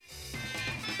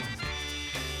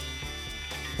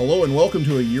Hello and welcome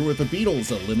to A Year with the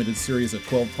Beatles, a limited series of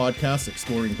 12 podcasts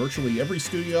exploring virtually every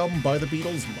studio album by the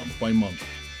Beatles month by month.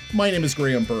 My name is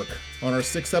Graeme Burk. On our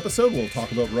 6th episode, we'll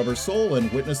talk about Rubber Soul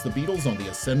and witness the Beatles on the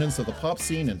ascendance of the pop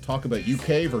scene and talk about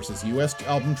UK versus US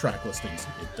album track listings.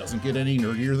 It doesn't get any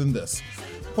nerdier than this.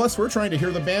 Plus, we're trying to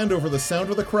hear the band over the sound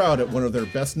of the crowd at one of their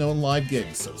best-known live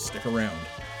gigs, so stick around.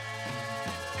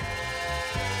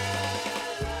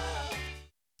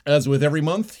 As with every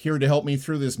month, here to help me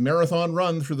through this marathon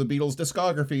run through the Beatles'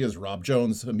 discography is Rob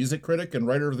Jones, a music critic and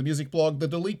writer of the music blog The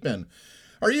Delete Bin.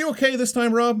 Are you okay this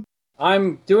time, Rob?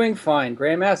 I'm doing fine,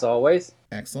 Graeme, as always.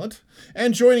 Excellent.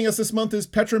 And joining us this month is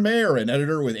Petra Mayer, an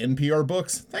editor with NPR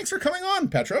Books. Thanks for coming on,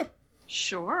 Petra.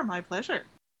 Sure, my pleasure.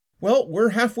 Well, we're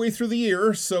halfway through the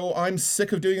year, so I'm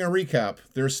sick of doing a recap.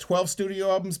 There's 12 studio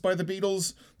albums by the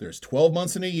Beatles, there's 12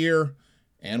 months in a year,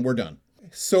 and we're done.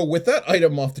 So with that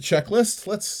item off the checklist,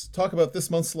 let's talk about this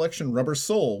month's selection, Rubber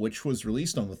Soul, which was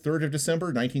released on the 3rd of December,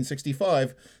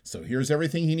 1965. So here's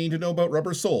everything you need to know about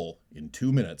Rubber Soul in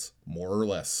 2 minutes, more or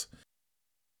less.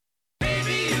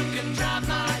 Baby, you can drive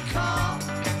my car.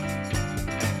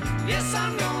 Yes,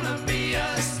 I'm gonna be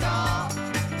a star.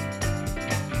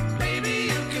 Baby,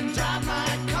 you can drive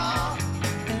my car.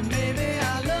 And baby,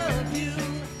 I love you.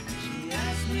 She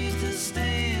asked me to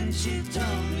stay and she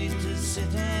told me to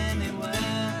sit anywhere.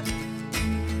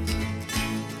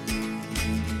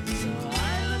 So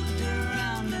I looked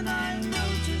around and I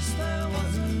noticed there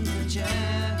wasn't a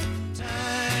chair.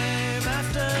 Time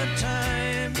after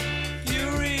time, you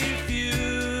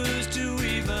refuse to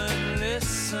even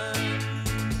listen.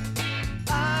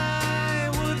 I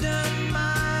wouldn't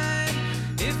mind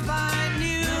if I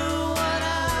knew what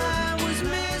I was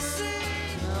missing.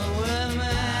 Oh, well,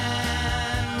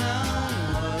 man,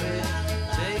 don't worry.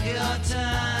 Take your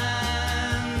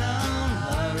time, don't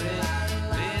hurry.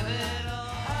 Leave it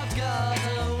all. I've got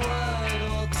a word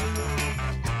or two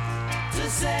to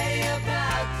say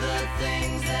about the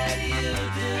things that you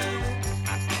do.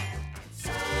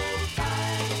 So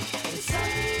fine, the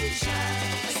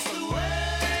sunshine, it's the word.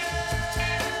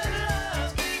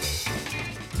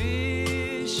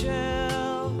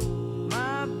 Michelle,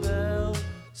 my belle,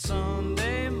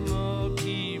 Sunday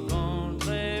moquis vont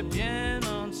très bien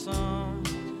ensemble.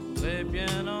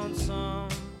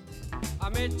 I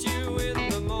met you in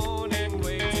the morning,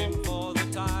 waiting for the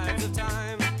tides of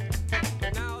time.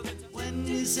 Now that when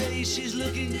you say she's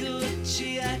looking good,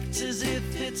 she acts as if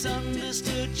it's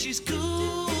understood. She's cool.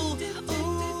 Ooh,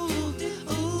 ooh,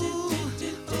 ooh,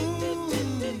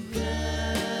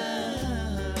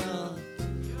 girl.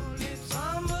 Your lips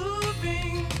are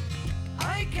moving,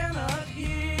 I cannot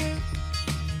hear.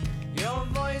 Your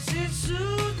voice is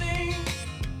soothing,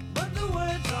 but the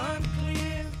words aren't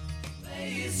clear.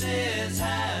 Places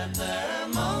have their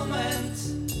moments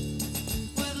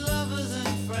with lovers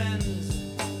and friends.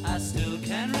 I still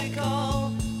can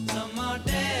recall. Some are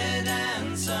dead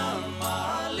and some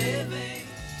are living.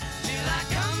 Till I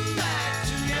come back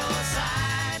to your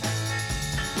side,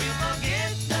 we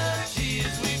forget the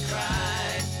tears we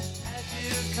cried. Had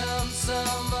you come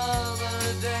some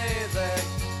other day, then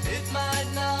it might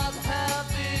not have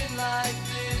been like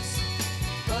this.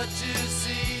 But you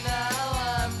see now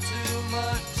I'm too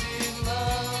much in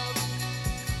love.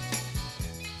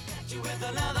 Got you with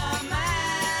another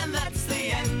man, that's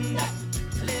the end,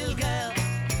 little girl.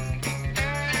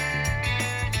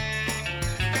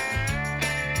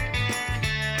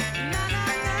 Na na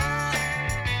na,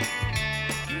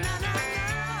 na na na, na na na.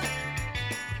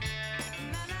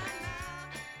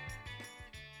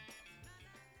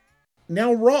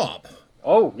 Now, Rob.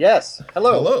 Oh, yes.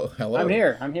 Hello. Hello. I'm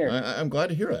here. I'm glad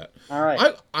to hear that. All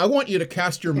right. I want you to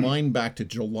cast your mind back to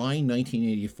July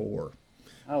 1984.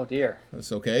 Oh, dear.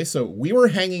 That's okay. So we were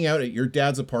hanging out at your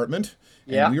dad's apartment,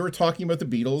 and Yeah. we were talking about the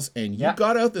Beatles, and you Yeah.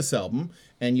 got out this album,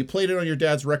 and you played it on your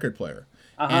dad's record player.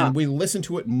 Uh-huh. And we listened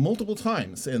to it multiple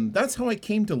times, and that's how I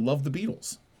came to love the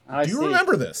Beatles. I Do you see.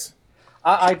 remember this?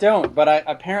 I don't, but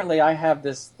apparently I have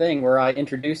this thing where I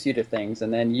introduce you to things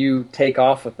and then you take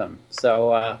off with them.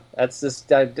 So that's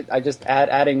just I just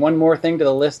adding one more thing to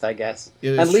the list, I guess,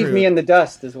 It and is leave true. me in the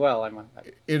dust as well.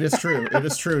 It is true. It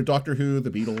is true. Doctor Who, the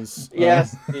Beatles.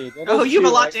 Yes, indeed. It Oh, is you have a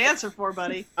true. lot to answer for,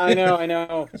 buddy. I know.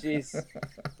 Jeez,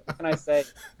 what can I say?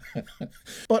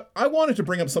 But I wanted to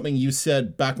bring up something you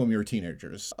said back when we were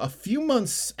teenagers. A few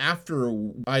months after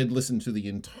I had listened to the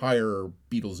entire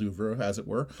Beatles oeuvre, as it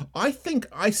were, I think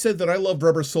I said that I loved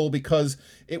Rubber Soul because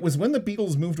it was when the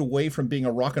Beatles moved away from being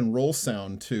a rock and roll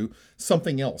sound to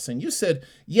something else. And you said,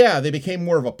 yeah, they became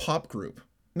more of a pop group.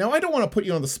 Now, I don't want to put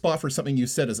you on the spot for something you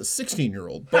said as a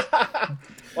 16-year-old, but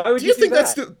Why would do you think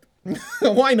that? that's...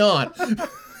 Why not?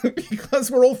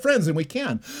 because we're old friends and we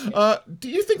can. Do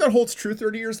you think that holds true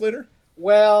 30 years later?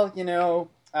 Well,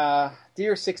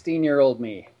 dear 16-year-old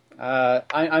me,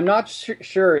 I'm not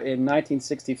sure in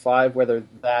 1965 whether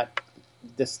that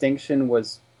distinction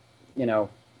was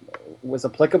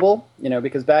applicable,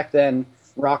 because back then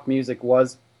rock music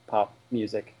was pop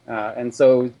music, and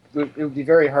so it would be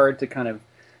very hard to kind of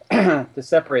to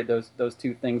separate those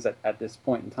two things at this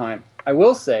point in time. I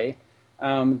will say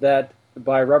that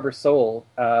by Rubber Soul,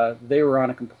 they were on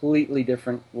a completely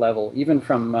different level, even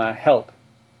from Help.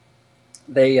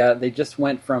 They just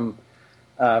went from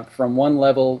one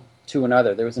level to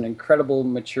another. There was an incredible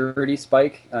maturity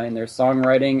spike in their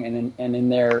songwriting and in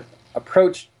their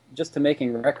approach just to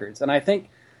making records. And I think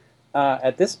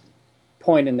at this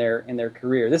point in their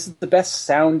career, this is the best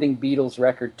sounding Beatles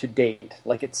record to date.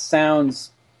 Like, it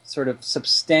sounds sort of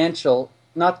substantial.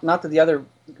 Not that the other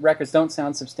records don't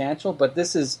sound substantial, but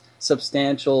this is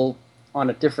substantial on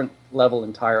a different level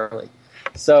entirely.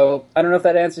 So I don't know if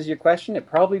that answers your question. It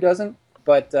probably doesn't,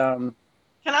 but Can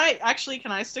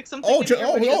I stick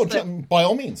something? By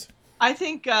all means. I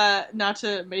think, not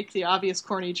to make the obvious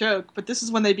corny joke, but this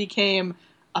is when they became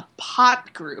a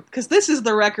pot group, because this is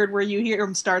the record where you hear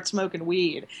them start smoking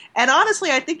weed. And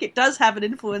honestly, I think it does have an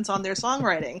influence on their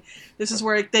songwriting. This is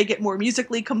where they get more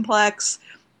musically complex.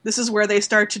 This is where they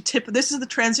start to tip. This is the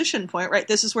transition point, right?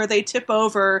 This is where they tip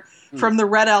over from the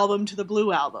Red Album to the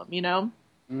Blue Album, Yeah.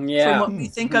 From what we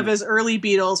think of as early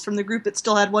Beatles, from the group that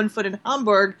still had one foot in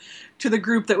Hamburg to the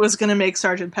group that was going to make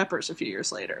Sgt. Pepper's a few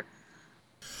years later.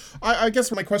 I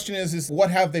guess my question is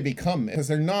what have they become? Because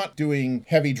they're not doing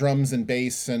heavy drums and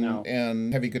bass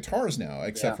and heavy guitars now,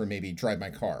 except for maybe Drive My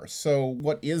Car. So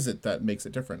what is it that makes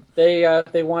it different? They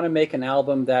want to make an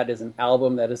album that is an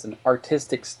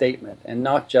artistic statement and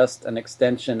not just an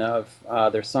extension of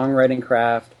their songwriting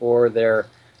craft or their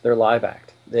live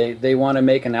act. They want to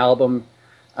make an album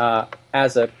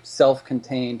as a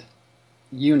self-contained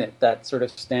unit that sort of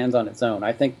stands on its own.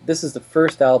 I think this is the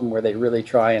first album where they really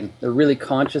try, and they're really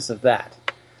conscious of that.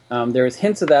 There's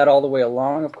hints of that all the way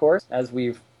along, of course, as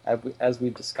we've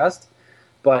discussed.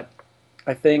 But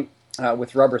I think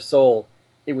with Rubber Soul,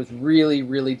 it was really,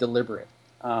 really deliberate,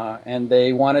 and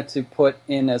they wanted to put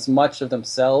in as much of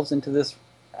themselves into this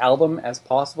album as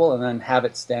possible, and then have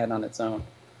it stand on its own.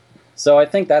 So I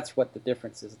think that's what the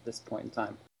difference is at this point in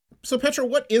time. So, Petra,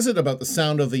 what is it about the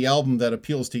sound of the album that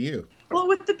appeals to you? Well,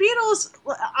 with the Beatles,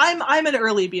 I'm an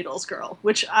early Beatles girl,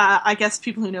 which I guess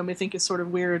people who know me think is sort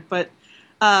of weird, but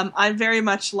I'm very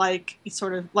much like I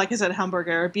said, Hamburg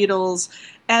era Beatles,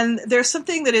 and there's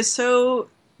something that is so.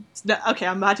 Okay,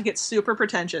 I'm about to get super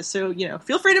pretentious, so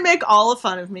feel free to make all the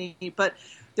fun of me. But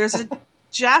there's a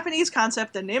Japanese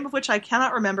concept, the name of which I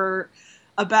cannot remember,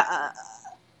 about.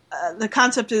 The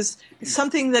concept is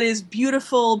something that is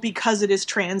beautiful because it is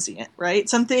transient, right?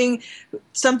 Something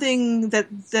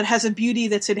that has a beauty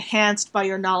that's enhanced by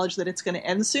your knowledge that it's going to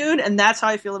end soon, and that's how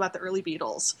I feel about the early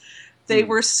Beatles. They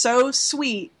were so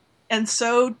sweet and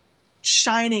so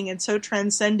shining and so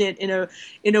transcendent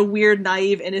in a weird,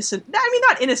 naive, innocent. I mean,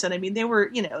 not innocent. I mean, they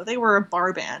were a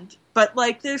bar band, but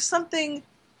like there's something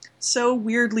so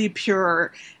weirdly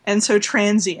pure and so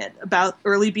transient about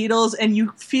early Beatles, and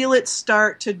you feel it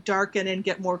start to darken and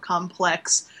get more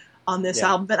complex on this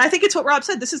album. But I think it's what Rob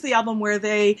said. This is the album where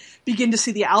they begin to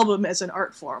see the album as an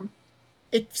art form.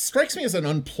 It strikes me as an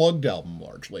unplugged album,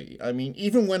 largely. I mean,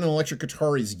 even when an electric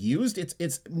guitar is used,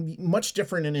 it's much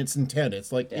different in its intent.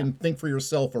 It's like in Think for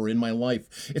Yourself or In My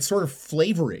Life. It's sort of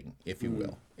flavoring, if you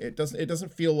will. It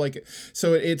doesn't feel like it.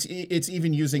 So it's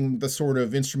even using the sort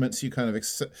of instruments you kind of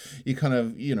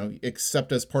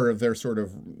accept as part of their sort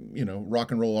of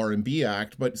rock and roll R&B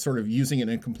act, but sort of using it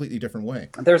in a completely different way.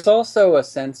 There's also a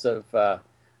sense of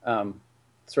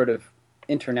sort of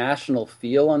international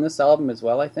feel on this album as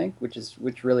well, I think,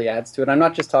 which really adds to it. I'm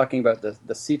not just talking about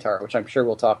the sitar, which I'm sure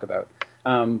we'll talk about,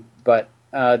 but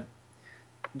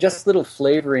just little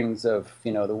flavorings of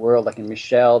the world. Like in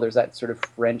Michelle, there's that sort of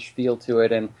French feel to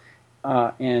it, and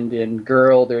in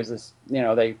Girl, there's this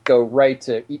they go right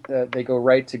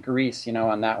to Greece,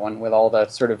 on that one with all the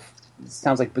sort of, it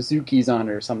sounds like bouzoukis on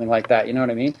it or something like that. You know what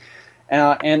I mean?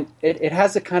 And it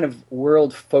has a kind of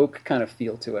world folk kind of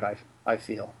feel to it. I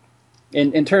feel.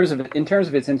 In terms of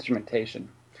its instrumentation,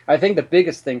 I think the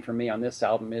biggest thing for me on this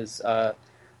album is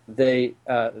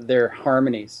their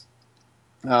harmonies.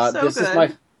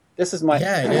 This is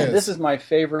my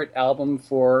favorite album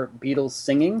for Beatles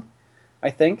singing,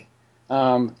 I think.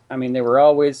 I mean, they were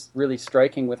always really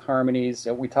striking with harmonies.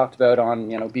 We talked about on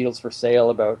Beatles for Sale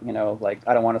about like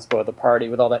I Don't Want to Spoil the Party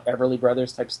with all that Everly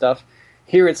Brothers type stuff.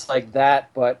 Here it's like that,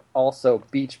 but also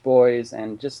Beach Boys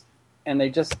and just and they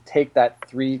just take that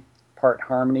 3-part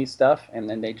harmony stuff, and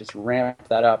then they just ramp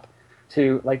that up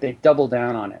to, like, they double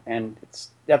down on it. And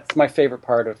that's my favorite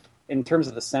part of, in terms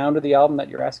of the sound of the album that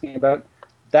you're asking about,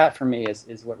 that for me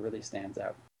is what really stands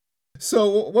out.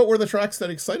 So what were the tracks that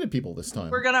excited people this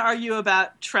time? We're going to argue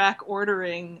about track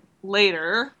ordering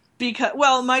later because,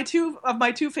 well, my two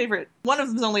favorite, one of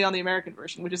them is only on the American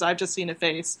version, which is I've Just Seen a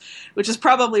Face, which is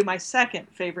probably my second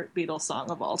favorite Beatles song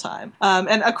of all time.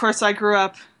 And of course I grew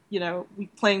up,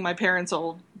 playing my parents'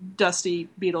 old dusty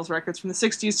Beatles records from the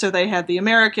 60s, so they had the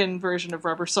American version of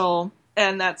Rubber Soul.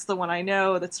 And that's the one I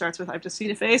know that starts with I've Just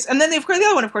Seen a Face. And then, the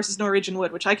other one, of course, is Norwegian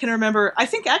Wood, which I can remember. I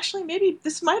think, actually, maybe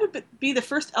this might have been the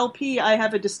first LP I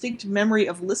have a distinct memory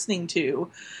of listening to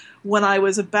when I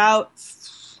was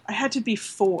I had to be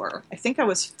 4. I think I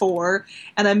was 4.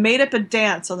 And I made up a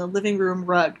dance on the living room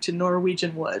rug to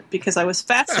Norwegian Wood because I was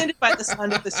fascinated by the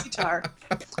sound of the sitar.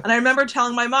 And I remember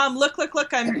telling my mom, look,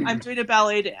 I'm doing a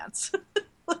ballet dance.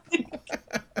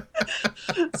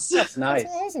 That's nice. That's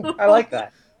awesome. I like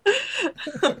that.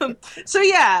 So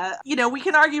yeah, we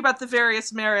can argue about the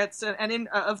various merits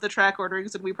of the track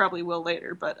orderings, and we probably will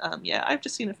later. But yeah, I've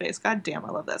Just Seen a Face. God damn, I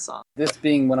love that song. This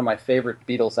being one of my favorite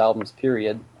Beatles albums,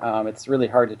 period. It's really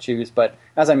hard to choose. But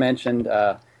as I mentioned,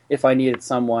 If I Needed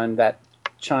Someone, that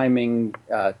chiming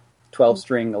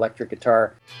 12-string electric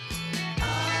guitar.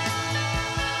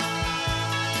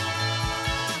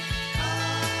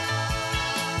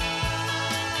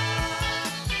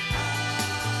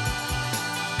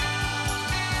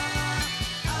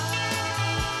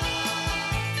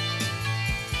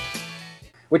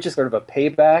 Which is sort of a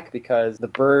payback because the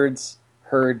Byrds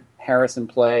heard Harrison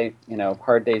play,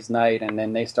 Hard Day's Night, and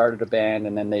then they started a band,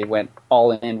 and then they went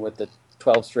all in with the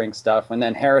 12-string stuff, and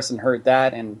then Harrison heard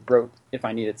that and wrote If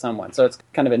I Needed Someone. So it's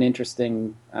kind of an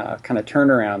interesting kind of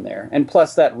turnaround there. And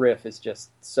plus that riff is just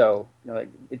so,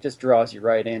 it just draws you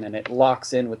right in, and it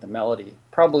locks in with the melody.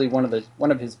 Probably one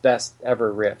of his best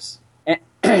ever riffs.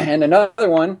 And another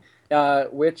one,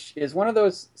 which is one of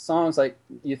those songs like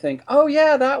you think, oh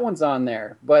yeah, that one's on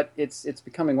there, but it's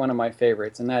becoming one of my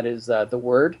favorites, and that is The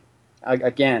Word.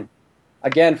 Again,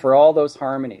 for all those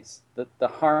harmonies, the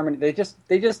harmony, they just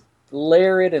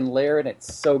layer it.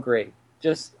 It's so great.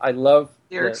 I love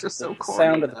the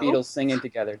sound of the Beatles singing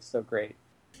together. It's so great.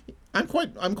 I'm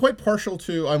quite partial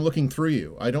to I'm Looking Through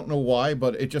You. I don't know why,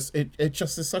 but it just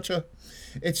is such a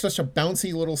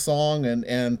bouncy little song,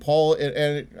 and Paul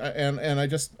and I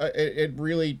just it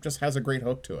really just has a great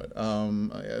hook to it.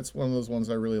 It's one of those ones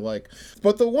I really like.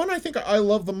 But the one I think I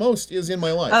love the most is In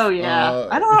My Life. Oh yeah,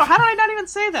 I don't know, how did I not even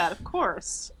say that? Of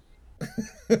course.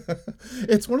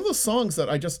 It's one of those songs that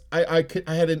I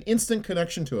had an instant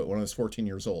connection to it when I was 14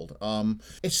 years old.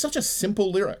 It's such a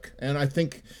simple lyric, and I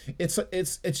think it's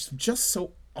just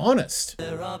so honest.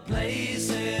 There are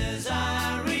places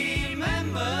I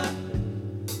remember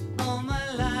all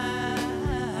my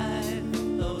life,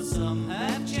 though some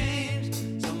have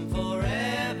changed, some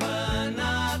forever,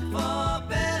 not for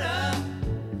better.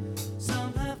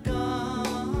 Some have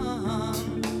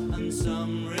gone, and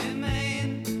some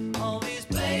remain. All these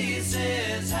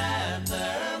places have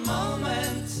their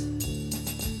moments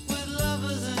with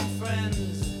lovers and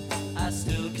friends. I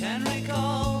still can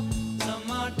recall.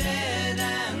 Some are dead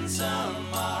and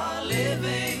some are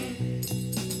living.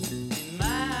 In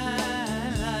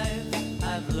my life,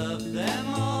 I've loved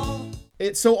them all.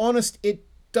 It's so honest, it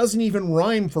doesn't even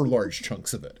rhyme for large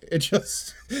chunks of it. It's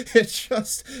just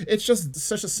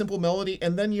such a simple melody,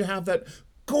 and then you have that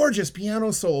gorgeous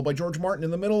piano solo by George Martin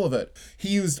in the middle of it. He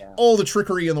used all the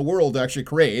trickery in the world to actually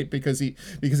create because he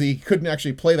couldn't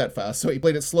actually play that fast, so he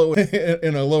played it slow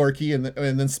in a lower key and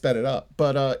then sped it up.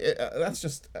 But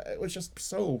it was just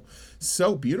so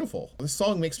beautiful. The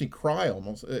song makes me cry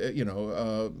almost.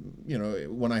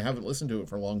 When I haven't listened to it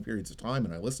for long periods of time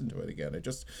and I listen to it again, it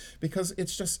just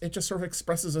sort of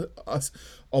expresses a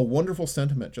wonderful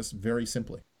sentiment just very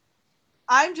simply.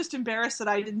 I'm just embarrassed that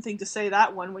I didn't think to say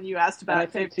that one when you asked about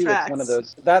favorite too, tracks. it's one of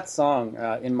those. That song,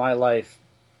 In My Life,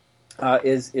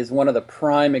 is one of the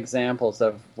prime examples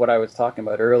of what I was talking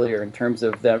about earlier in terms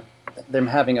of them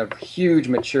having a huge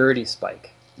maturity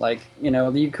spike. Like,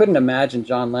 you couldn't imagine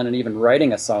John Lennon even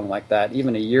writing a song like that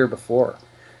even a year before.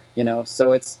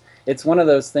 So it's one of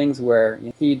those things where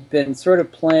he'd been sort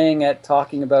of playing at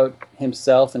talking about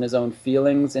himself and his own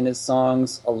feelings in his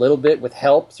songs a little bit, with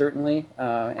help, certainly,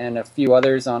 and a few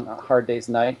others on A Hard Day's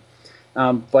Night.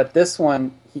 But this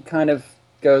one, he kind of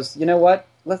goes, you know what,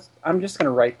 I'm just going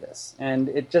to write this. And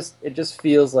it just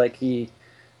feels like he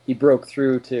broke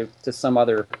through to some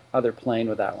other plane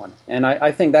with that one. And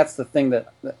I think that's the thing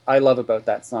that I love about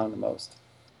that song the most.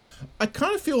 I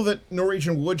kind of feel that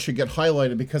Norwegian Wood should get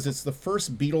highlighted because it's the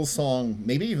first Beatles song,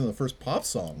 maybe even the first pop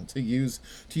song, to use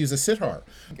a sitar.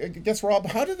 I guess, Rob,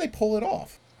 how did they pull it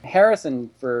off?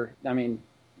 Harrison, his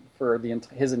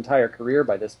entire career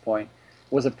by this point,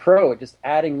 was a pro at just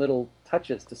adding little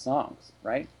touches to songs,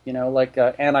 right? You know, like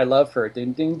 "And I Love Her,"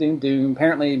 doom, doom, doom, doom.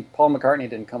 Apparently, Paul McCartney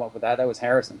didn't come up with that. That was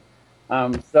Harrison.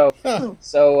 The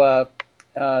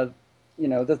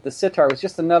sitar was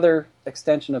just another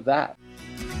extension of that.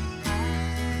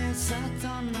 I sat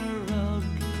on the rug,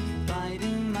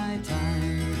 biding my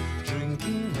time,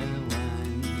 drinking her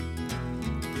wine.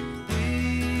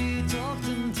 We talked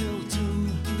until 2,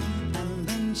 and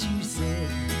then she said,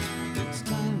 "It's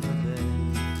time for bed."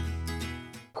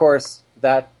 Of course,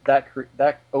 that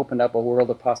opened up a world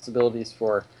of possibilities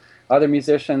for other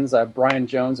musicians. Brian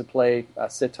Jones would play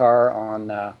sitar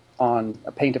on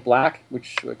Paint It Black,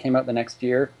 which came out the next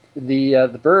year.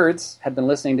 The Byrds had been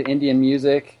listening to Indian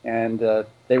music, and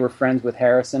they were friends with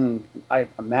Harrison. I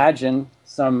imagine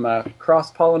some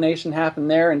cross-pollination happened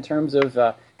there in terms of,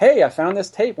 hey, I found this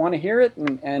tape, want to hear it?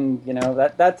 And you know,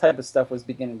 that type of stuff was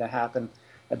beginning to happen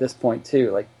at this point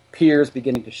too, like peers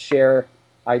beginning to share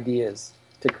ideas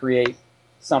to create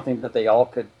something that they all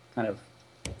could kind of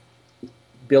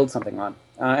build something on.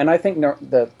 And I think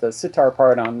the sitar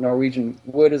part on Norwegian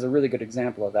Wood is a really good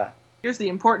example of that. Here's the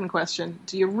important question.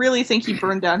 Do you really think he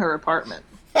burned down her apartment?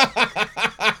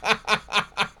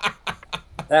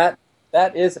 That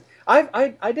is...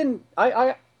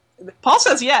 Paul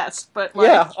says yes, but like...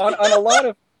 Yeah, on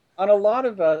a lot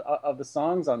of the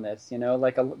songs on this, you know,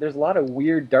 like there's a lot of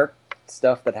weird, dark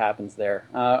stuff that happens there.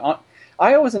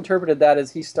 I always interpreted that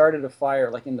as he started a fire,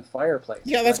 like in the fireplace.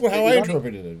 Yeah, that's how I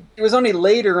interpreted it. It was only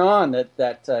later on that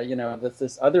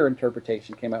this other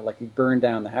interpretation came out, like he burned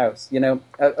down the house. You know,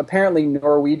 apparently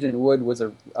Norwegian Wood was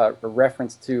a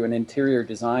reference to an interior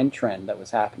design trend that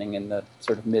was happening in the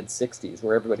sort of mid-'60s,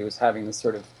 where everybody was having this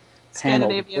sort of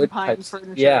Scandinavian pine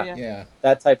furniture. Yeah,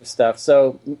 that type of stuff.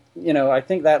 So, you know, I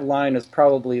think that line is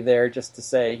probably there just to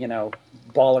say, you know,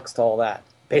 bollocks to all that.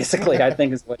 Basically, I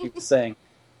think is what he was saying.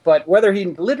 But whether he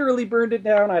literally burned it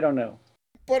down, I don't know.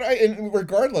 But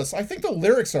regardless, I think the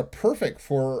lyrics are perfect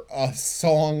for a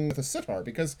song with a sitar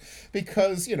because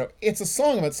you know, it's a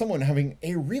song about someone having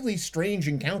a really strange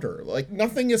encounter. Like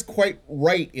nothing is quite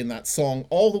right in that song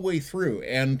all the way through,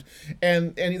 and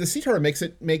the sitar makes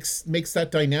that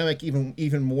dynamic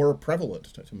even more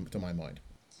prevalent to my mind.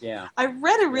 Yeah. I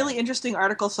read a really interesting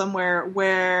article somewhere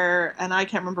where, and I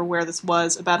can't remember where this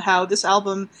was, about how this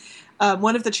album,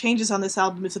 one of the changes on this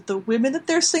album is that the women that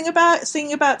they're singing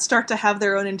about start to have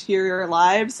their own interior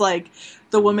lives. Like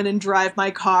the woman in Drive My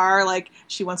Car, like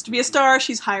she wants to be a star,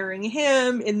 she's hiring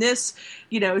him. In this,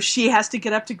 you know, she has to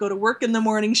get up to go to work in the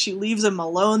morning, she leaves him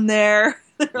alone there.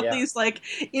 There are these like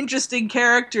interesting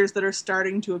characters that are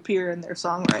starting to appear in their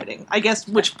songwriting, I guess,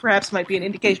 which perhaps might be an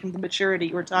indication of the maturity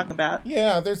you were talking about.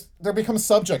 Yeah, there become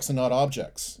subjects and not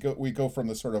objects. We go from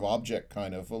the sort of object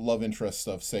kind of love interest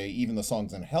of, say, even the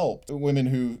songs in Help. The women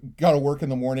who got to work in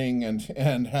the morning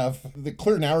and have the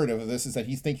clear narrative of this is that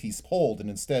he thinks he's pulled, and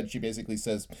instead she basically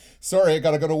says, "Sorry, I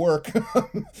got to go to work."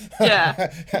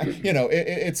 Yeah, you know,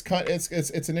 it's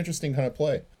an interesting kind of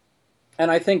play. And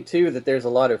I think, too, that there's a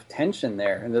lot of tension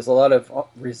there, and there's a lot of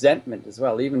resentment as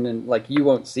well, even in, like, You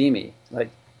Won't See Me. Like,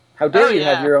 how dare you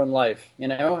have your own life, you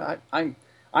know? I'm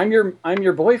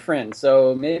your boyfriend,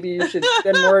 so maybe you should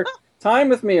spend more time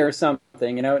with me or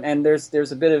something, you know? And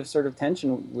there's a bit of sort of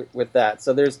tension with that.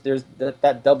 So there's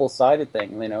that double-sided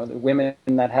thing, you know, the women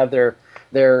that have their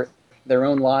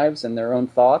own lives and their own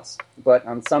thoughts, but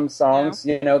on some songs,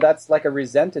 you know, that's like a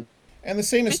resented. And the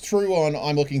same is true on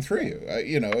 "I'm Looking Through You."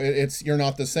 You know, it's "You're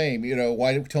not the same." You know,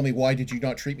 why did you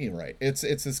not treat me right? It's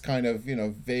this kind of, you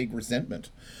know, vague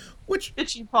resentment, which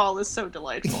Bitchy Paul is so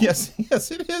delightful. Yes,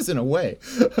 it is in a way.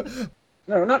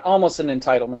 No, not almost an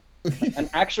entitlement, an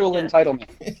actual entitlement.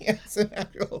 Yes, an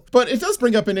actual. But it does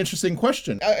bring up an interesting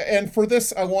question, and for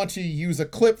this, I want to use a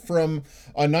clip from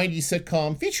a '90s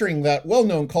sitcom featuring that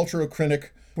well-known cultural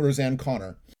critic Roseanne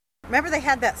Connor. Remember they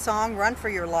had that song, Run for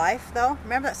Your Life, though?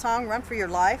 Remember that song, Run for Your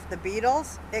Life, the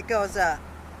Beatles? It goes,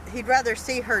 he'd rather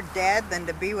see her dead than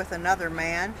to be with another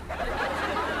man.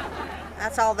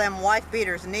 That's all them wife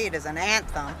beaters need is an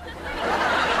anthem.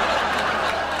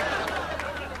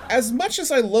 As much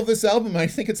as I love this album, I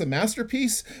think it's a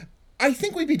masterpiece, I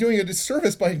think we'd be doing a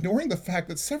disservice by ignoring the fact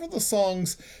that several of the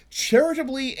songs,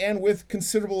 charitably and with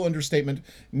considerable understatement,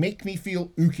 make me feel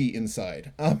ooky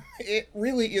inside. It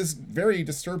really is very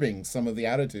disturbing, some of the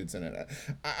attitudes in it.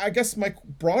 I guess my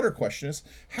broader question is,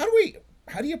 how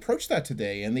do you approach that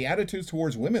today and the attitudes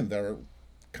towards women that are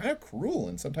kind of cruel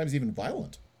and sometimes even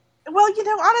violent? Well,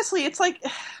 honestly, it's like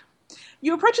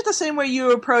you approach it the same way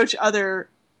you approach other,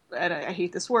 and I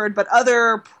hate this word, but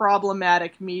other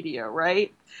problematic media,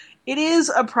 right? It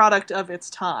is a product of its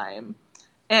time.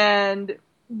 And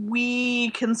we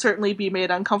can certainly be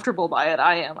made uncomfortable by it.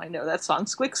 I am. I know that song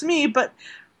squicks me, but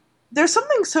there's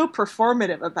something so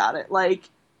performative about it. Like,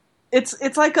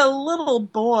 it's like a little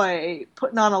boy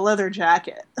putting on a leather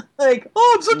jacket. Like,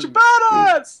 oh, I'm such a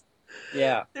badass!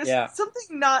 Yeah, There's yeah.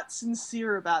 something not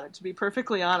sincere about it, to be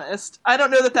perfectly honest. I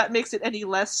don't know that makes it any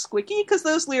less squicky, because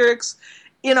those lyrics,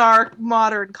 in our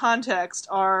modern context,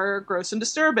 are gross and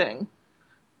disturbing.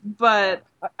 But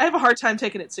I have a hard time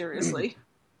taking it seriously.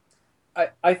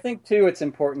 I think too it's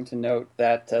important to note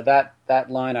that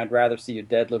that line, "I'd rather see you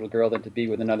dead, little girl, than to be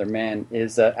with another man,"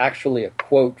 is actually a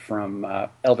quote from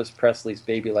Elvis Presley's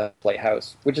 "Baby Let's Play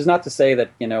House," which is not to say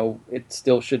that it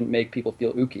still shouldn't make people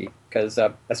feel ooky, because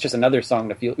that's just another song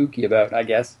to feel ooky about, I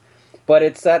guess. But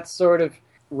it's that sort of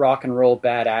rock and roll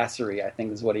badassery, I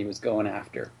think, is what he was going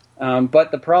after.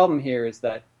 But the problem here is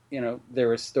that there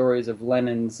were stories of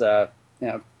Lennon's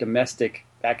domestic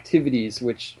activities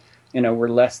which were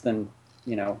less than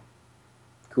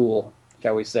cool,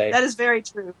 shall we say. That is very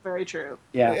true, very true.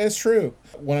 Yeah. It's true.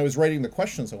 When I was writing the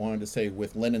questions, I wanted to say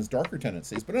with Lennon's darker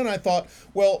tendencies, but then I thought,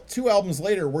 well, 2 albums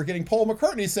later, we're getting Paul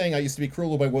McCartney saying I used to be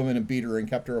cruel to my woman and beat her and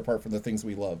kept her apart from the things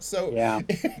we love. So yeah.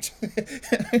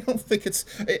 I don't think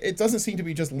it doesn't seem to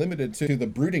be just limited to the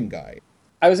brooding guy.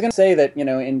 I was going to say that,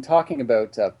 in talking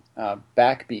about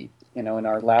Backbeat, in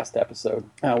our last episode,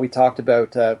 we talked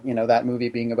about, that movie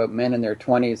being about men in their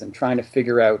 20s and trying to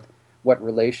figure out what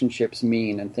relationships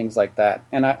mean and things like that.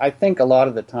 And I think a lot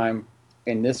of the time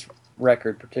in this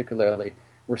record particularly,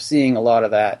 we're seeing a lot of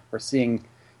that. We're seeing,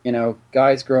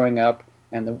 guys growing up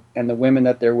and the women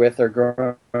that they're with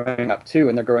are growing up too,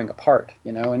 and they're growing apart,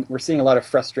 and we're seeing a lot of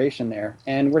frustration there.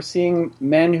 And we're seeing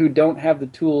men who don't have the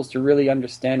tools to really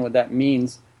understand what that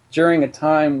means during a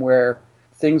time where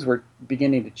things were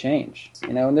beginning to change,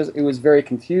 and it was very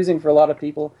confusing for a lot of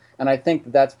people. And I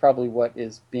think that's probably what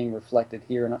is being reflected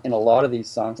here in a lot of these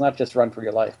songs, not just Run for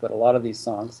Your Life, but a lot of these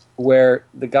songs, where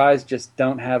the guys just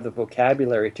don't have the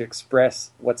vocabulary to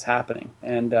express what's happening.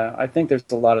 And I think there's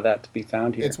a lot of that to be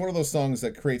found here. It's one of those songs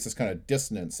that creates this kind of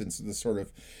dissonance into the sort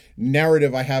of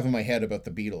narrative I have in my head about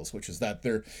the Beatles, which is that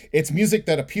it's music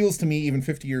that appeals to me even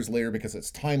 50 years later because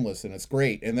it's timeless and it's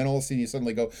great. And then all of a sudden you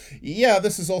suddenly go, yeah,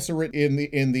 this is also written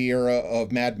in the era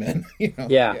of Mad Men.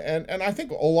 Yeah. And I think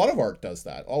a lot of art does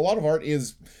that. A lot of art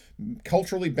is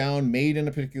culturally bound, made in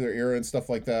a particular era and stuff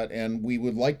like that, and we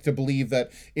would like to believe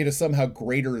that it is somehow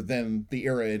greater than the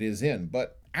era it is in,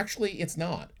 but actually it's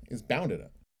not. It's bound in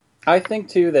it. I think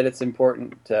too that it's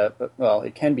important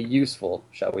it can be useful,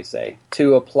 shall we say,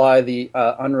 to apply the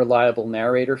unreliable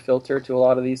narrator filter to a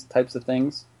lot of these types of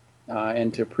things,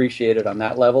 and to appreciate it on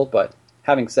that level. But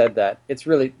having said that, it's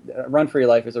really Run for Your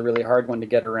Life is a really hard one to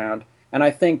get around. And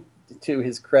I think, to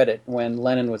his credit, when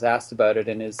Lennon was asked about it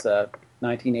in his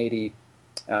 1980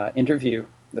 interview,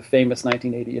 the famous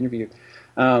 1980 interview,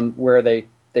 where they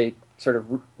sort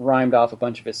of rhymed off a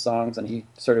bunch of his songs and he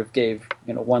sort of gave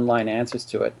one-line answers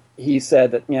to it, he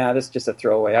said that, yeah, this is just a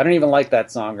throwaway. I don't even like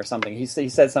that song or something. He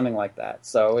said something like that.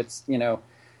 So it's,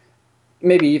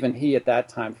 maybe even he at that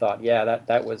time thought, yeah,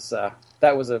 that was a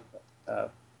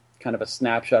kind of a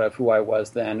snapshot of who I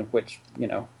was then, which,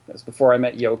 was before I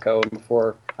met Yoko and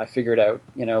before I figured out,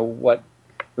 what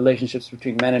relationships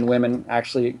between men and women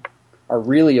actually are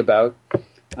really about.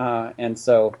 And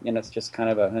so, it's just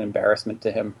kind of an embarrassment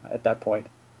to him at that point.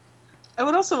 I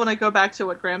would also want to go back to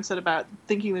what Graeme said about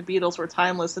thinking the Beatles were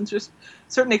timeless, and to a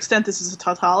certain extent this is a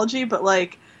tautology, but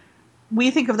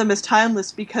we think of them as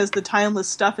timeless because the timeless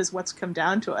stuff is what's come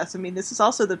down to us. I mean, this is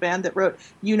also the band that wrote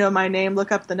You Know My Name,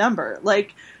 Look Up the Number.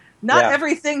 Not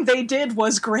everything they did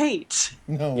was great.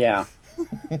 No. Yeah.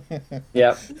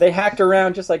 Yeah. They hacked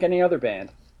around just like any other band.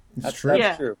 That's true.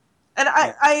 That's true. And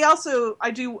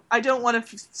I don't want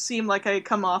to seem like I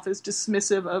come off as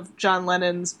dismissive of John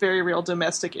Lennon's very real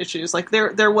domestic issues.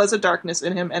 There was a darkness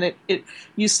in him, and it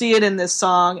you see it in this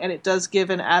song, and it does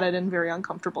give an added and very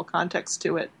uncomfortable context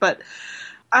to it. But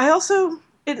I also,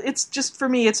 it's just, for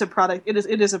me, it's a product.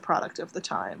 It is a product of the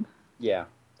time. Yeah,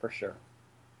 for sure.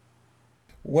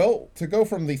 Well, to go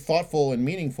from the thoughtful and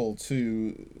meaningful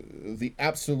to the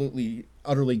absolutely,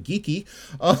 utterly geeky,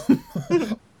 I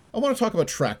want to talk about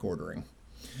track ordering,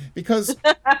 because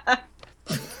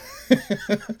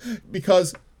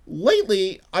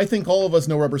lately I think all of us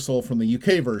know Rubber Soul from the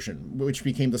UK version, which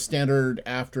became the standard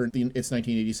after its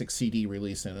 1986 CD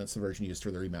release, and it's the version used for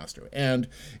the remaster. And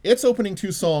its opening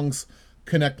 2 songs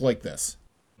connect like this.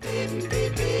 Beep,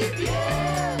 beep, beep,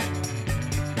 yeah.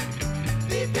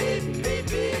 Beep, beep.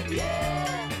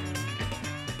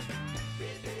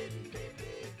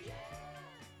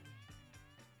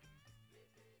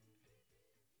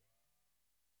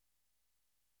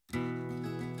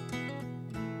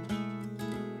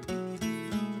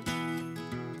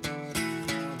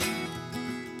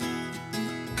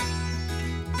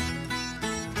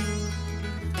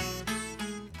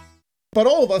 But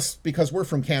all of us, because we're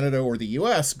from Canada or the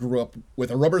US, grew up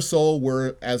with a Rubber Soul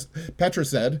where, as Petra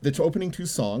said, the opening two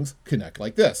songs connect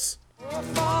like this. Oh,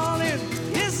 falling,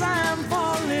 yes, I'm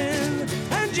falling,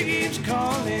 and she keeps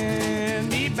calling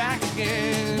me back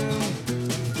again.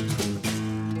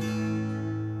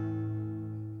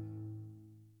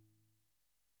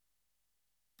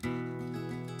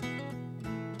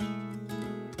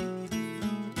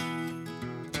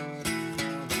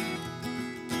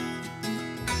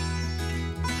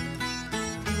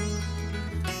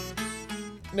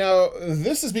 Now,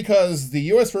 this is because the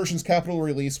US version's capital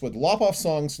release would lop off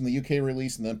songs from the UK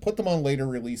release and then put them on later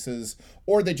releases,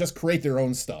 or they just create their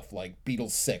own stuff, like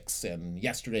Beatles 6 and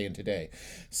Yesterday and Today.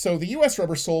 So the US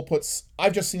Rubber Soul puts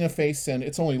I've Just Seen a Face and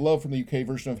It's Only Love from the UK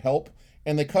version of Help,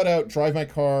 and they cut out Drive My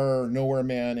Car, Nowhere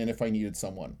Man, and If I Needed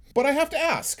Someone. But I have to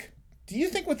ask, do you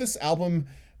think with this album,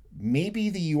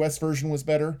 maybe the US version was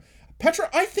better? Petra,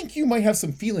 I think you might have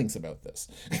some feelings about this.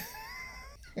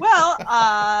 Well,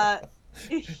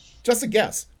 just a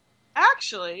guess.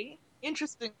 Actually,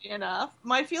 interestingly enough,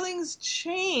 my feelings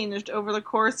changed over the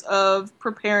course of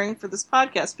preparing for this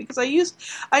podcast because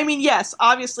yes,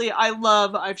 obviously I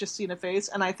love I've Just Seen a Face,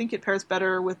 and I think it pairs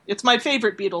better with, it's my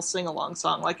favorite Beatles sing-along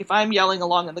song. Like, if I'm yelling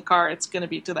along in the car, it's going to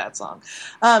be to that song.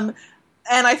 And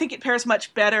I think it pairs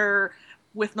much better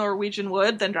with Norwegian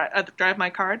Wood than Drive My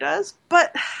Car does.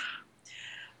 But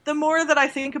the more that I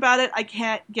think about it, I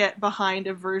can't get behind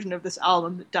a version of this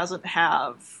album that doesn't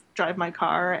have Drive My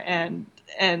Car and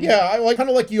yeah, I kind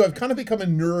of like you. I've kind of become a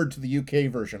nerd to the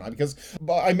UK version because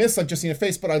I miss I've Just Seen a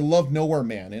Face, but I love Nowhere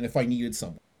Man and If I Needed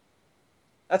Someone.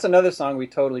 That's another song we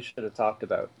totally should have talked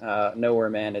about. Nowhere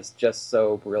Man is just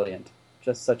so brilliant.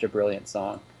 Just such a brilliant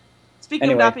song.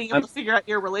 Speaking of not being able to figure out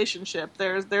your relationship,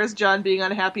 there's John being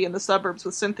unhappy in the suburbs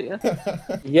with Cynthia.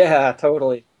 Yeah,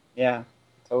 totally. Yeah.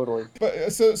 Totally.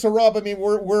 But so Rob, I mean,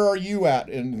 where are you at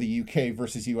in the UK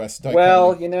versus US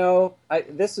dichotomy? Well,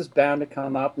 this is bound to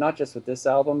come up, not just with this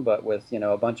album, but with,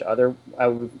 a bunch of other. I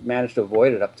managed to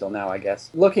avoid it up till now, I guess.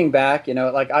 Looking back,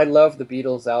 I love the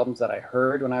Beatles albums that I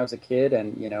heard when I was a kid,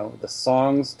 and the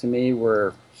songs to me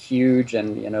were huge,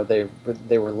 and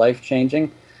they were life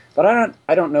changing. But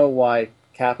I don't know why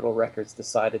Capitol Records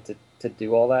decided to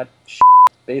do all that shit.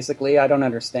 Basically, I don't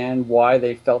understand why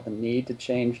they felt the need to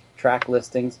change track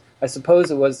listings. I suppose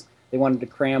it was they wanted to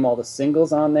cram all the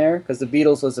singles on there, because the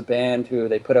Beatles was a band who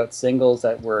they put out singles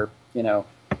that were,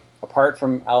 apart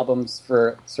from albums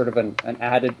for sort of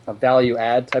a value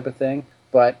add type of thing.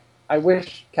 But I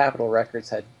wish Capitol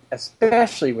Records had,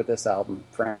 especially with this album,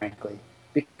 frankly,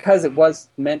 because it was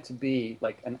meant to be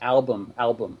like an album,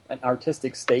 an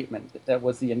artistic statement. That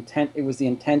was the intent. It was the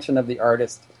intention of the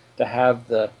artist to have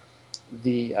the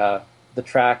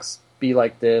tracks be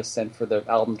like this and for the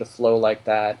album to flow like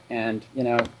that. And,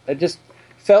 I just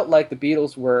felt like the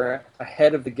Beatles were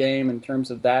ahead of the game in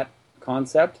terms of that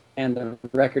concept, and the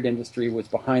record industry was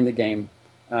behind the game.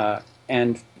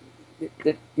 And,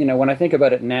 when I think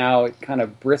about it now, it kind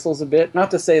of bristles a bit.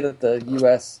 Not to say that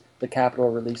the Capitol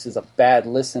release is a bad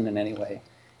listen in any way.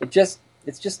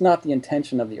 It's just not the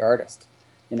intention of the artist,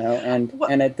 and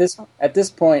at this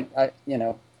point,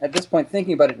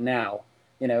 thinking about it now,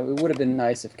 it would have been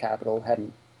nice if Capitol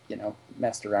hadn't,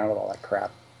 messed around with all that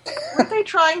crap. Weren't they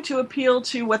trying to appeal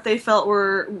to what they felt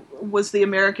was the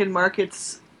American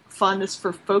market's fondness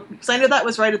for folk? Because I know that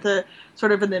was right at the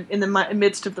sort of in the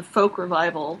midst of the folk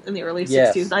revival in the early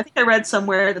 60s. And I think I read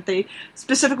somewhere that they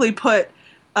specifically put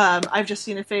I've Just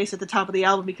Seen a Face at the top of the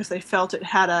album because they felt it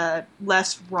had a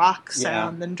less rock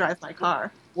sound than Drive My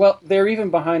Car. Well, they're even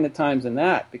behind the times in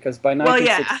that, because by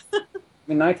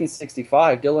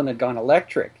 1965, Dylan had gone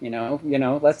electric.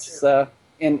 Let's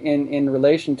in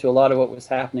relation to a lot of what was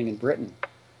happening in Britain,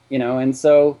 and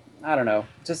so I don't know.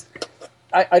 Just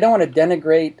I don't want to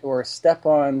denigrate or step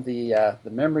on the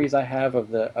memories I have of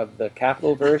the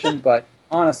Capitol version, but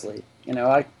honestly,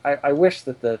 I wish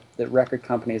that the record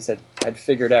companies had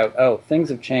figured out, things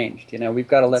have changed. We've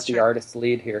got to let the artists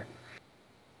lead here.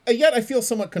 Yet I feel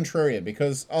somewhat contrarian,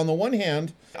 because on the one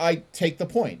hand, I take the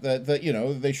point that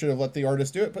they should have let the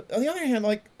artist do it. But on the other hand,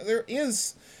 I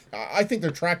think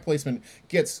their track placement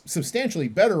gets substantially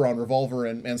better on Revolver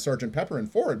and Sgt. Pepper and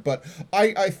Ford. But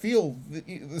I feel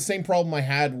the same problem I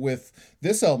had with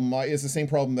this album is the same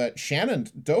problem that Shannon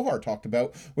Dohar talked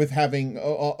about with having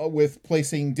with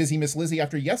placing Dizzy Miss Lizzy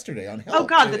after Yesterday on Help. Oh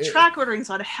God, the track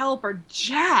orderings on Help are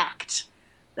jacked.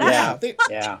 That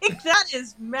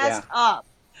is messed up.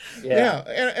 Yeah,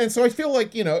 and so I feel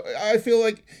like I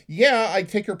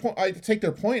take your point. I take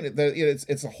their point that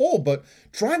it's a whole, but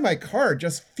Drive My Car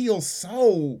just feels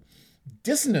so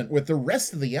dissonant with the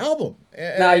rest of the album.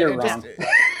 No, you're wrong.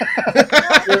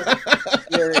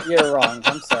 You're wrong.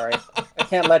 I'm sorry. I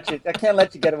can't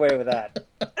let you get away with that.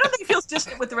 I don't think it feels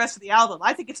distant with the rest of the album.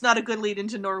 I think it's not a good lead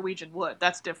into Norwegian Wood.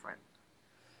 That's different.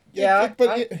 Yeah,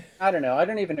 but I don't know. I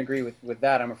don't even agree with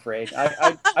that. I'm afraid.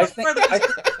 I think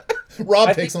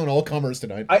Rob takes on all comers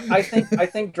tonight. I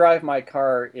think Drive My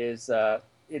Car is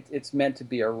it's meant to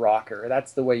be a rocker.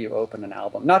 That's the way you open an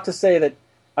album. Not to say that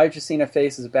I've Just Seen a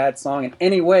Face is a bad song in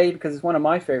any way, because it's one of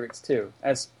my favorites too,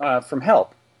 as from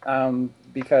Help.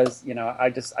 Because I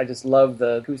just love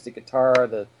the acoustic guitar,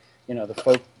 the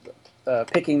folk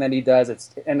picking that he does.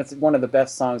 It's one of the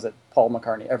best songs that Paul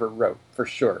McCartney ever wrote, for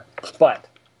sure. But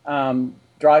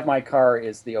Drive My Car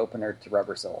is the opener to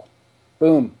Rubber Soul.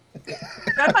 Boom.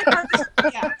 Drive My Car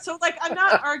yeah. So I'm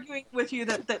not arguing with you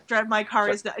that Drive My Car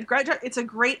is not. It's a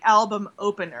great album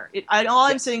opener. All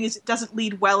I'm saying is it doesn't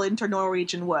lead well into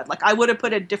Norwegian Wood. I would have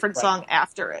put a different song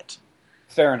after it.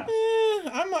 Fair enough.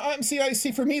 I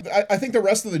see. For me, I think the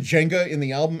rest of the Jenga in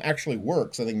the album actually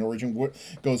works. I think Norwegian Wood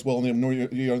goes well.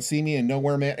 You Don't See Me and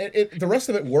Nowhere Man. The rest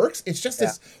of it works. It's just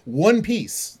this one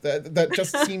piece that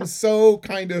just seems so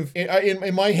kind of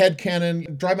in my head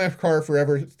canon. Drive My Car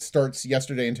Forever starts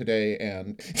yesterday and today,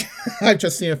 and I've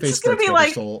Just Seen a Face starts Rubber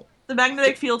Soul. The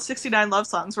Magnetic Field 69 love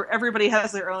songs, where everybody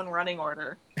has their own running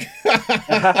order.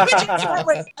 I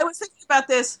was thinking about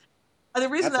this. The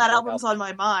reason that album's on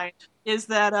my mind is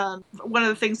that one of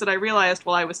the things that I realized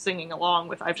while I was singing along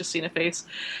with I've Just Seen a Face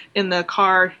in the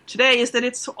car today is that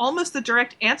it's almost the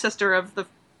direct ancestor of the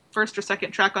first or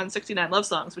second track on 69 Love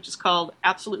Songs, which is called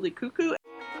Absolutely Cuckoo.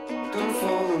 Don't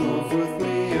fall in love with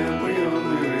me, and we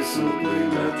only recently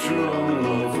met. You're in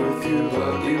love with you,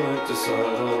 but you won't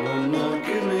decide on and not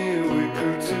give me a week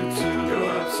or two to go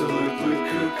absolutely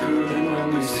cuckoo. And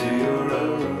when we see your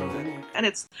error, and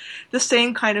it's the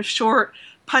same kind of short,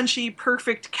 punchy,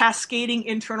 perfect, cascading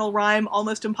internal rhyme,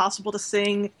 almost impossible to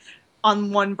sing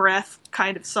on one breath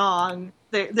kind of song.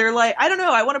 They're like, I don't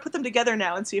know, I want to put them together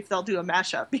now and see if they'll do a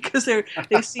mashup, because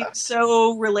they seem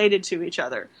so related to each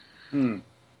other.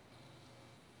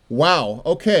 Wow.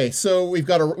 Okay, so we've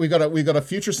got a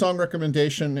future song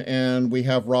recommendation, and we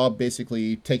have Rob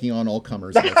basically taking on all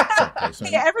comers.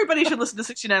 Yeah, everybody should listen to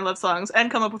 69 Love Songs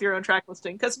and come up with your own track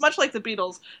listing, because much like the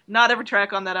Beatles, not every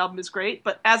track on that album is great,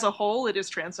 but as a whole, it is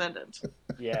transcendent.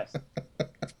 Yes.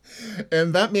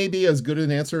 And that may be as good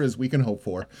an answer as we can hope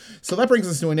for. So that brings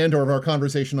us to an end of our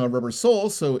conversation on Rubber Soul.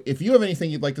 So if you have anything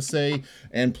you'd like to say,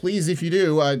 and please, if you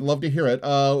do, I'd love to hear it.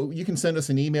 You can send us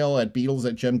an email at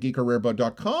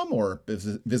beatles@gemgeekorrarebug.com or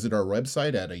visit our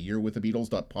website at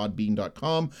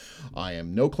ayearwiththebeatles.podbean.com. I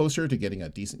am no closer to getting a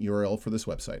decent URL for this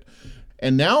website.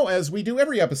 And now, as we do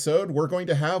every episode, we're going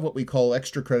to have what we call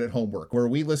extra credit homework, where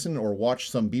we listen or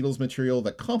watch some Beatles material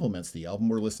that complements the album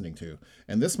we're listening to.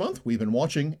 And this month, we've been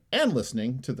watching and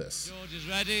listening to this. George is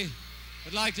ready.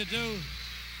 We'd like to do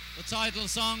the title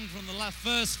song from the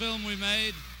first film we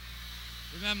made.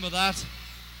 Remember that?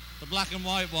 The black and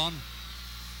white one.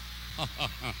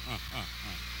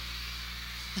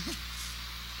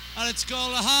 And it's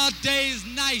called A Hard Day's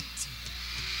Night.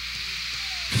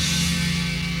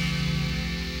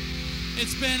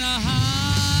 It's been a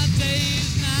hard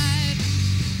day's night,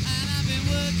 and I've been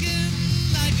working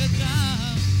like a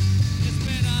dog. It's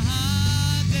been a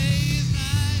hard day's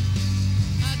night,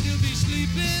 I do be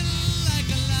sleeping like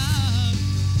a log.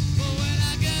 But when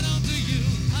I get onto you,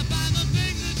 I find the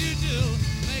things that you do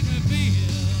make me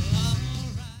feel alright.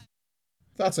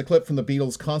 That's a clip from the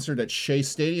Beatles concert at Shea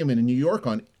Stadium in New York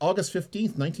on August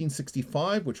 15th,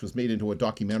 1965, which was made into a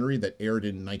documentary that aired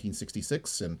in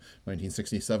 1966 and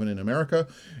 1967 in America,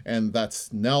 and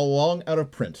that's now long out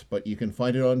of print, but you can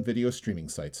find it on video streaming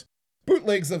sites.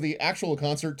 Bootlegs of the actual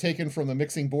concert taken from the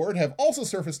mixing board have also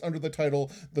surfaced under the title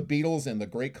The Beatles and the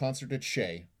Great Concert at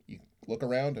Shea. You look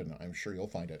around and I'm sure you'll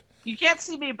find it. You can't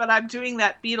see me, but I'm doing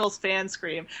that Beatles fan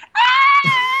scream.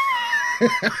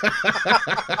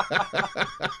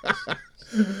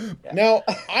 Now,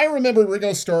 I remember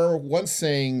Ringo Starr once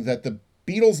saying that the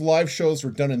Beatles live shows were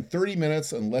done in 30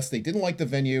 minutes unless they didn't like the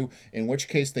venue, in which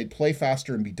case they'd play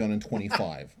faster and be done in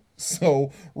 25.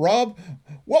 So, Rob,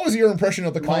 what was your impression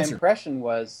of the concert? My impression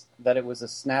was that it was a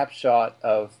snapshot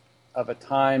of a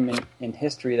time in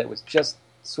history that was just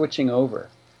switching over.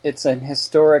 It's an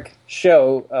historic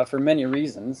show for many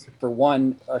reasons. For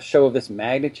one, a show of this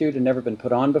magnitude had never been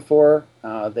put on before.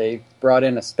 They brought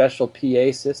in a special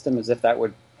PA system as if that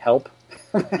would help.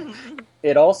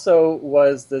 It also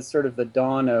was the sort of the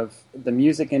dawn of the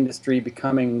music industry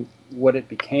becoming what it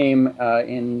became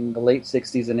in the late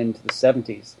 60s and into the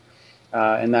 70s.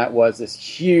 And that was this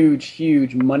huge,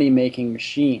 huge money-making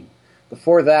machine.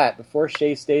 Before that, before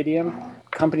Shea Stadium,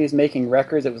 companies making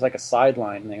records, it was like a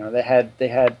sideline. They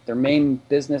had their main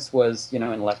business was in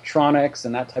electronics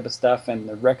and that type of stuff, and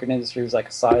the record industry was like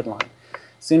a sideline.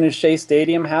 As soon as Shea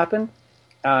Stadium happened,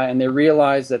 and they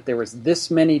realized that there was this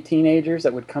many teenagers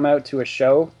that would come out to a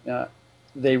show,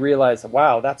 they realized,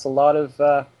 wow, that's a lot of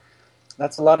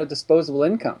disposable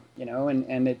income,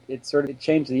 and it sort of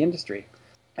changed the industry.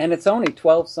 And it's only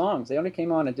 12 songs. They only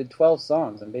came on and did 12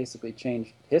 songs and basically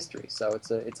changed history. So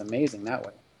it's amazing that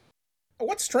way.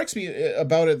 What strikes me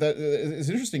about it that is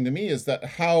interesting to me is that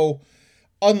how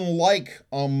unlike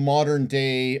a modern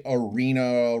day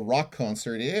arena rock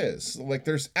concert is. Like,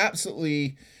 there's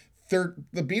absolutely...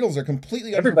 the Beatles are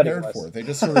completely unprepared for it. They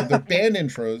just sort of their band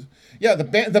intros. Yeah, the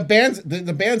band's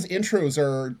intros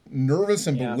are nervous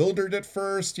and bewildered at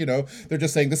first. They're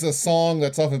just saying this is a song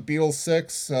that's off of Beatles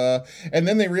 6, and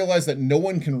then they realize that no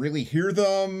one can really hear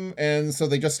them, and so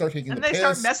they just start taking the piss. And they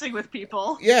start messing with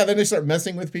people. Yeah, then they start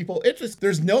messing with people.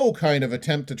 There's no kind of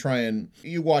attempt to try and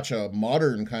you watch a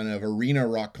modern kind of arena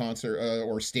rock concert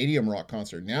or stadium rock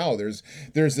concert now. There's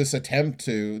this attempt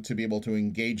to be able to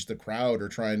engage the crowd or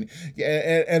try and.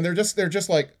 And they're just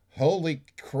like, holy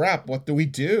crap, what do we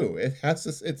do? It has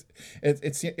this.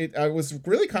 I was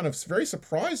really kind of very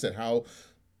surprised at how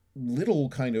little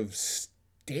kind of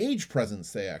stage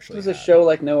presence they actually. It was a show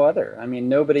like no other. I mean,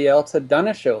 nobody else had done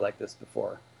a show like this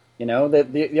before.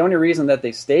 The only reason that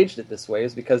they staged it this way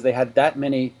is because they had that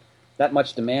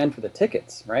much demand for the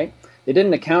tickets. Right? They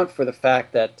didn't account for the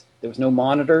fact that there was no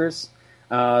monitors.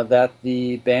 That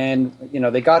the band,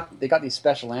 they got these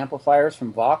special amplifiers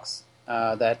from Vox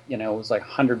that was like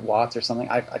 100 watts or something.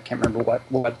 I can't remember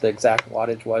what the exact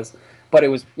wattage was, but it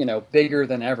was bigger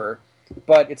than ever.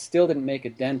 But it still didn't make a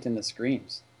dent in the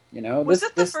screams. Was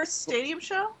it the first stadium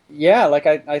show? Yeah, like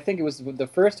I think it was the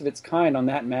first of its kind on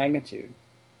that magnitude.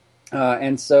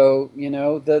 And so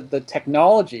the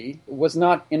technology was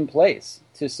not in place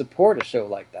to support a show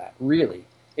like that. Really,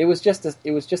 it was just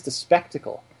a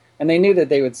spectacle. And they knew that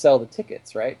they would sell the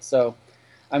tickets, right? So,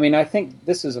 I mean, I think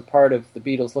this is a part of the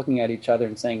Beatles looking at each other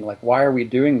and saying, like, why are we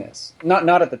doing this?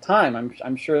 Not at the time.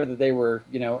 I'm sure that they were,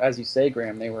 as you say,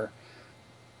 Graeme, they were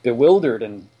bewildered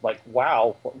and like,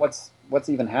 wow, what's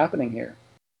even happening here?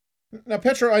 Now,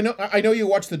 Petra, I know you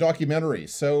watched the documentary.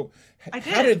 So, I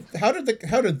did. How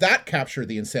did that capture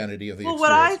the insanity of the experience?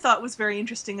 What I thought was very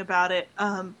interesting about it,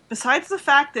 besides the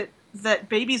fact that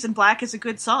Babies in Black is a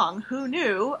good song. Who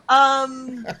knew?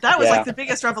 That was like the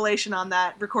biggest revelation on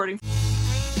that recording. I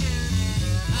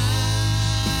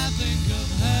think of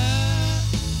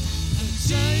her, and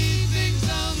she thinks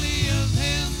only of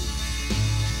him.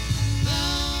 No,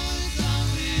 it's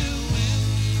only a whim.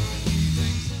 He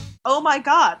thinks of... Oh my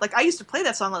god. Like, I used to play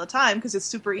that song all the time because it's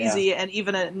super easy, and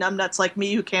even a numbnuts like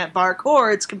me who can't bar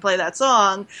chords can play that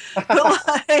song.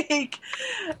 But like...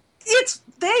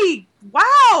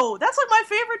 Wow, that's like my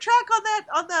favorite track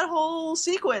on that whole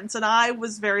sequence, and I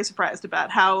was very surprised about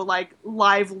how like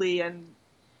lively and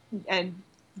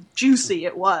juicy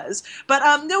it was. But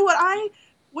no,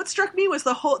 what struck me was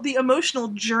the emotional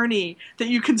journey that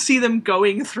you can see them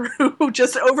going through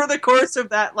just over the course of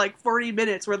that like 40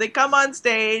 minutes, where they come on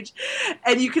stage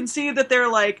and you can see that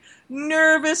they're like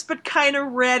nervous but kind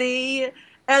of ready,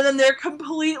 and then they're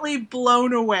completely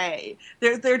blown away.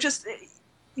 They're just.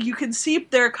 You can see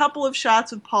there are a couple of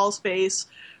shots of Paul's face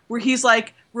where he's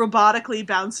like robotically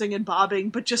bouncing and bobbing,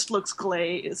 but just looks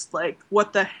glazed. Like,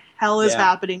 what the hell is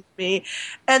happening to me?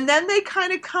 And then they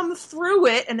kind of come through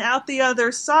it and out the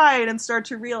other side and start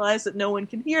to realize that no one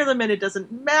can hear them and it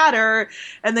doesn't matter.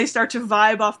 And they start to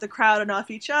vibe off the crowd and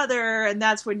off each other. And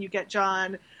that's when you get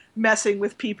John messing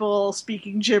with people,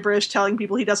 speaking gibberish, telling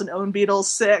people he doesn't own Beatles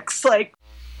 6. Like,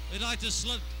 We'd like to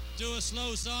do a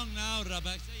slow song now,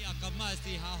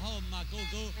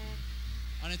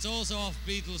 and it's also off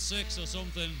Beatles 6 or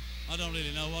something. I don't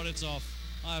really know what it's off.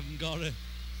 I haven't got it.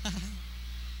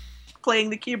 playing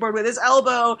the keyboard with his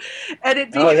elbow, and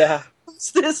it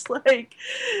becomes this like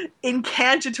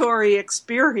incantatory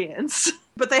experience.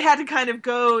 But they had to kind of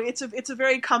go. It's a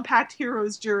very compact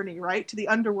hero's journey, right, to the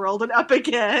underworld and up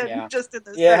again, just in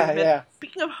this.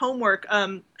 Speaking of homework,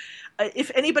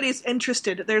 if anybody's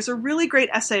interested, there's a really great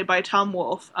essay by Tom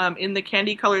Wolfe in the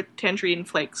Candy Colored Tangerine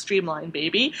Flake Streamline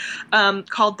Baby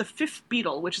called The Fifth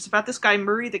Beatle, which is about this guy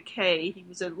Murray the K. He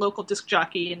was a local disc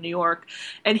jockey in New York,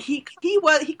 and he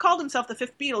called himself the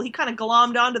Fifth Beatle. He kind of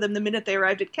glommed onto them the minute they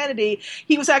arrived at Kennedy.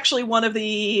 He was actually one of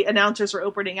the announcers or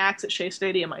opening acts at Shea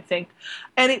Stadium, I think,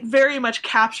 and it very much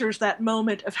captures that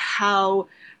moment of how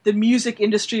the music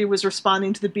industry was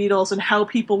responding to the Beatles and how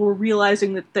people were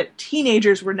realizing that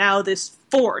teenagers were now this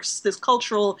force, this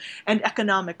cultural and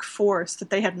economic force that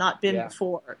they had not been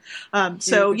before.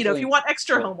 So, if you want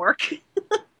extra homework.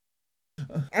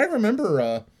 I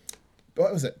remember,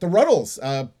 what was it? The Ruddles.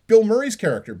 Bill Murray's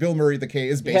character. Bill Murray the K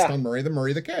is based on Murray the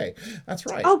Murray the K. That's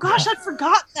right. Oh gosh, I'd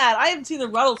forgotten that. I haven't seen the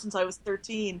Ruddles since I was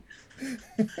 13.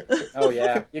 Oh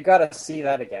yeah, you got to see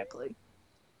that again.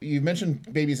 You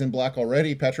mentioned Babies in Black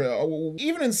already, Petra.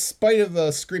 Even in spite of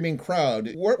the screaming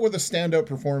crowd, what were the standout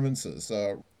performances?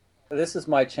 This is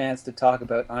my chance to talk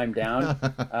about "I'm Down."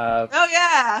 Oh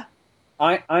yeah,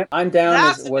 I'm Down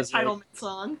that's was an entitlement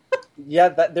song. Yeah,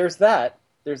 there's that.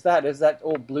 There's that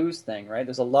old blues thing, right?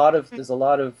 There's a lot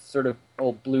of sort of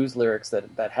old blues lyrics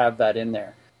that have that in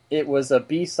there. It was a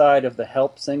B-side of the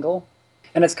Help single,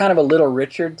 and it's kind of a Little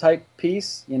Richard type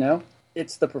piece, you know?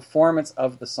 It's the performance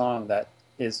of the song that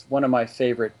is one of my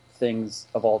favorite things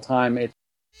of all time.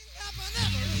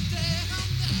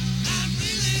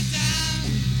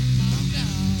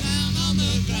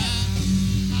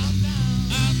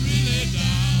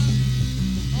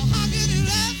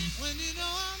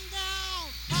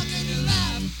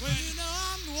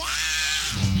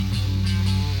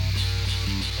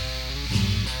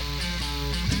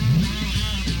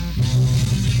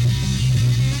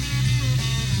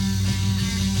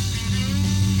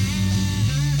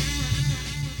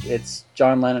 It's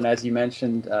John Lennon, as you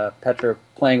mentioned, Petra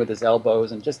playing with his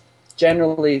elbows and just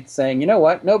generally saying, you know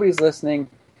what, nobody's listening.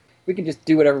 We can just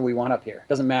do whatever we want up here.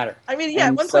 Doesn't matter. I mean,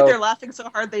 at one point they're laughing so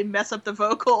hard they mess up the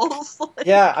vocals.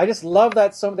 Yeah, I just love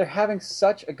that song. They're having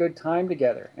such a good time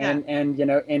together, and you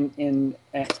know,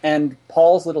 and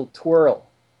Paul's little twirl,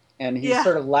 and he's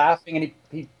sort of laughing, and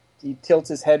he tilts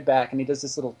his head back, and he does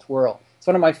this little twirl. It's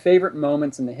one of my favorite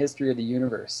moments in the history of the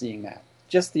universe. Seeing that,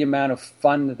 just the amount of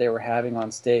fun that they were having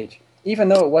on stage, even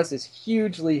though it was this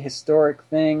hugely historic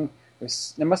thing.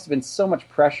 There must have been so much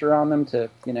pressure on them to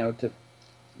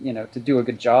do a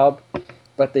good job,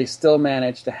 but they still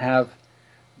managed to have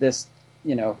this,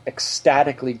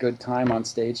 ecstatically good time on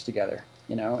stage together,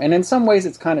 And in some ways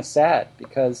it's kind of sad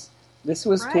because this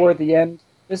was toward the end.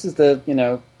 This is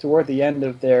toward the end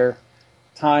of their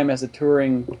time as a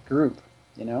touring group,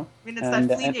 I mean, it's that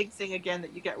fleeting thing again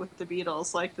that you get with the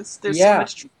Beatles. Like this, there's so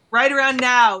much. Right around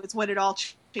now is when it all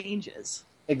changes.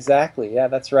 Exactly. Yeah,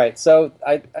 that's right. So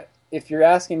if you're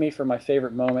asking me for my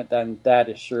favorite moment, then that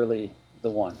is surely the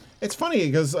one. It's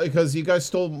funny because you guys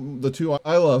stole the two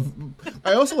I love.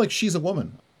 I also like She's a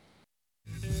Woman.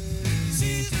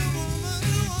 She's a woman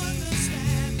who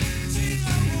understands. She's a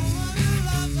woman who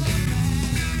loves a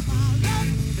man. My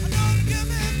love, don't give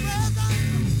me presents.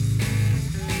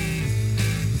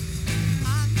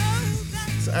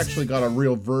 It's actually got a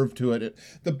real verve to it.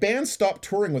 The band stopped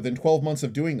touring within 12 months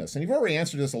of doing this, and you've already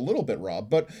answered this a little bit, Rob.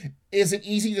 But is it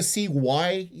easy to see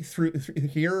why through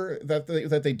here that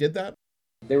they did that?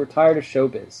 They were tired of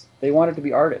showbiz. They wanted to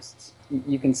be artists.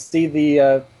 You can see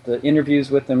the interviews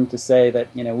with them to say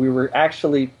that we were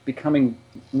actually becoming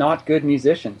not good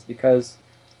musicians because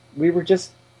we were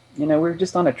just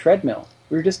on a treadmill.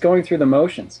 We were just going through the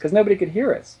motions because nobody could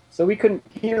hear us. So we couldn't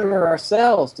hear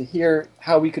ourselves to hear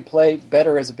how we could play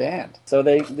better as a band. So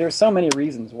there's so many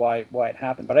reasons why it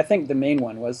happened. But I think the main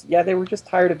one was, they were just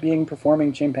tired of being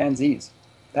performing chimpanzees.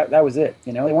 That was it.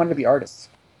 They wanted to be artists.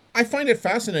 I find it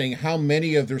fascinating how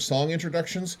many of their song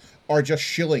introductions are just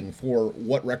shilling for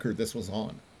what record this was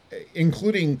on,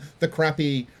 including the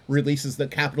crappy releases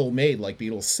that Capitol made, like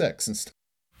Beatles 6 and stuff.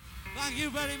 Thank you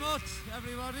very much,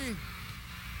 everybody.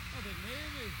 Oh, they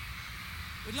made me.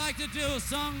 We'd like to do a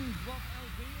song. What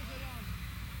LP is it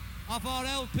on? Off our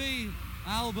LP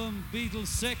album, Beatles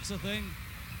 6, I think.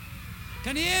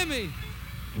 Can you hear me?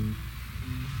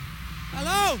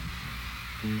 Hello?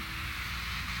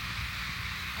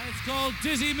 It's called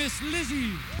Dizzy Miss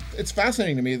Lizzie. It's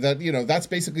fascinating to me that, that's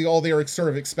basically all they are sort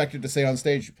of expected to say on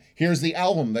stage. Here's the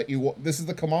album this is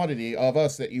the commodity of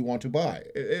us that you want to buy.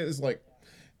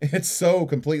 It's so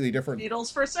completely different.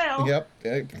 Beatles for sale. Yep.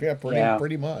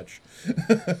 Pretty much.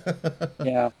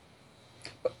 Yeah.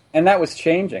 And that was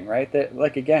changing, right? They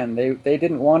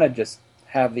didn't want to just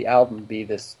have the album be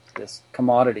this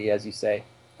commodity, as you say,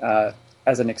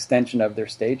 as an extension of their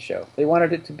stage show. They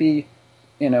wanted it to be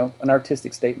an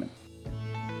artistic statement.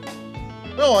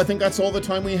 Well, I think that's all the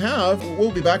time we have.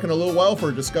 We'll be back in a little while for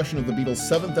a discussion of the Beatles'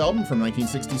 seventh album from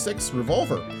 1966,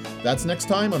 Revolver. That's next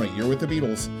time on A Year with the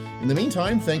Beatles. In the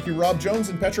meantime, thank you, Rob Jones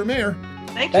and Petra Mayer.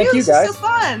 Thank you, guys. This is so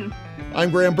fun.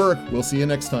 I'm Graeme Burk. We'll see you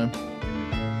next time.